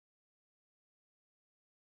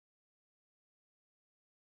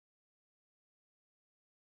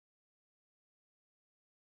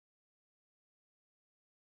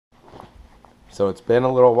So it's been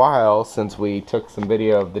a little while since we took some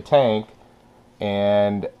video of the tank,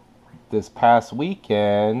 and this past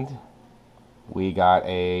weekend we got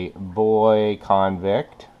a boy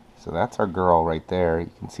convict. So that's our girl right there. You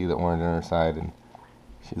can see the orange on her side, and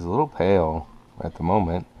she's a little pale at the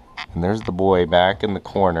moment. And there's the boy back in the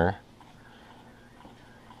corner.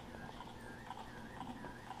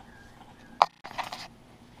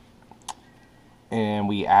 And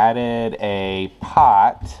we added a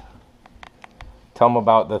pot. Tell them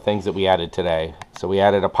about the things that we added today. So we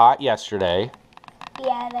added a pot yesterday. We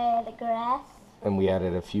added the grass. And we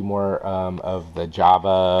added a few more of the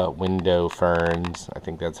Java window ferns. I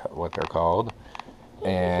think that's what they're called.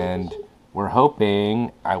 And we're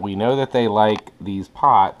hoping, we know that they like these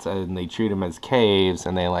pots and they treat them as caves,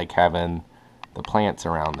 and they like having the plants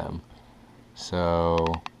around them. So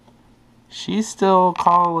she's still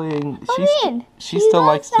calling. She still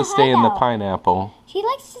likes to stay in the pineapple. She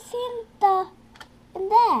likes to stay in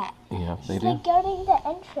that. Yeah, they do. She's like guarding the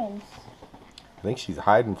entrance. I think she's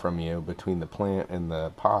hiding from you between the plant and the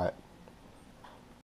pot.